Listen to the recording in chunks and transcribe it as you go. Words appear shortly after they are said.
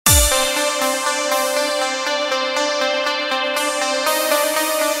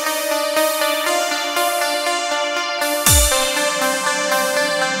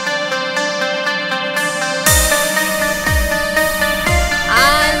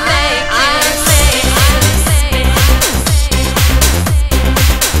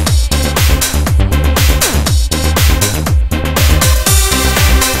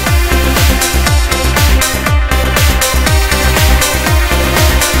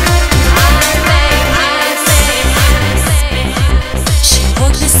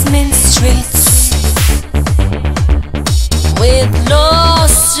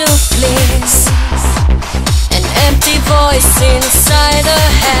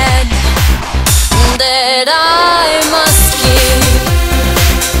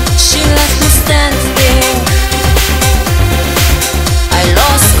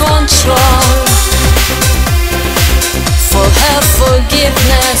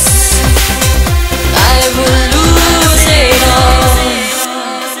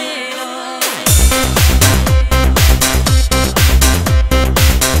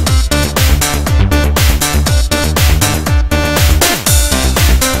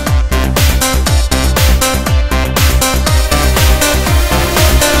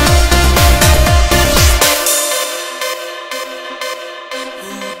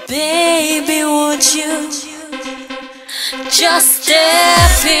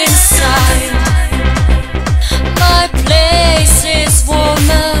step inside, my place is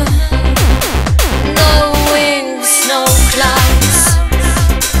warmer. No wings, no clouds,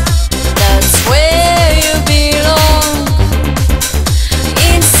 that's where you belong.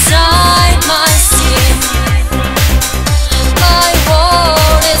 Inside my skin, my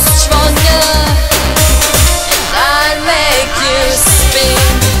wall is stronger, and I'll make you spin.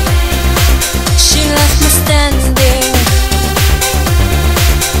 She left me standing,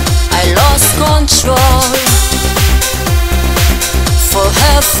 I lost control. For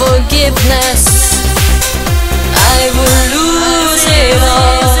her forgiveness, I will lose